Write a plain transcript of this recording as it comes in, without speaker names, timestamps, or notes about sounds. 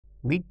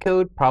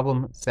LeetCode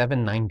problem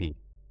 790,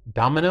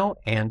 Domino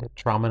and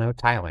Tromino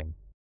tiling.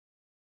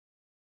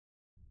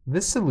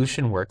 This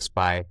solution works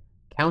by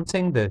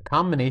counting the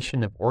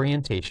combination of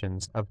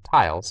orientations of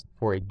tiles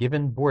for a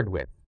given board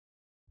width.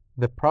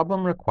 The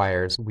problem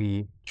requires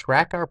we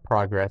track our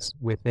progress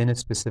within a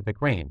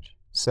specific range,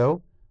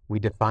 so we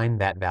define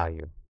that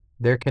value.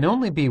 There can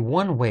only be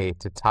one way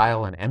to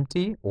tile an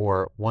empty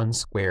or one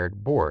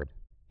squared board,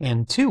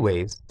 and two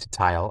ways to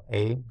tile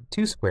a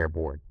two-square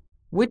board,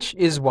 which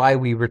is why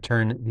we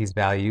return these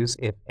values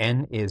if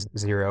n is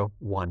 0,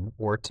 1,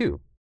 or 2.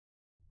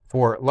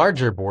 For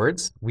larger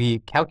boards, we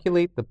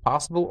calculate the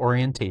possible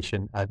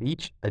orientation of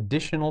each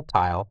additional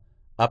tile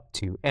up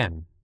to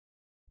n.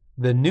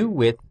 The new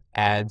width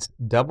adds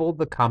double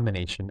the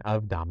combination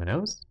of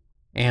dominoes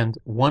and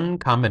one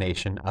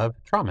combination of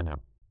Tromino.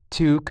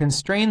 To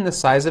constrain the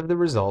size of the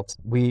result,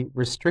 we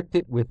restrict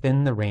it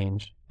within the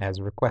range as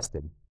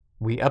requested.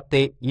 We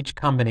update each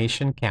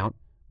combination count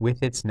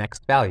with its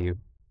next value.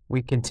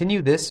 We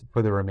continue this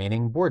for the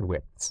remaining board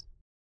widths.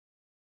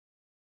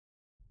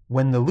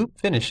 When the loop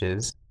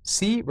finishes,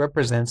 C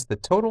represents the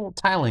total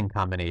tiling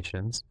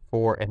combinations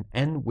for an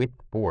n-width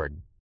board.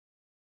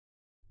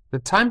 The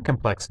time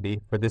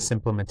complexity for this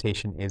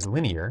implementation is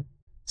linear,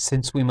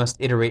 since we must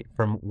iterate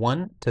from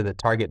 1 to the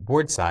target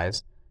board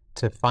size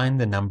to find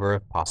the number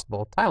of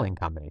possible tiling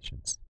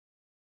combinations.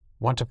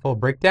 Want a full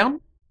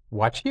breakdown?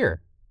 Watch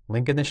here,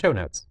 link in the show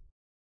notes.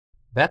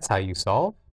 That's how you solve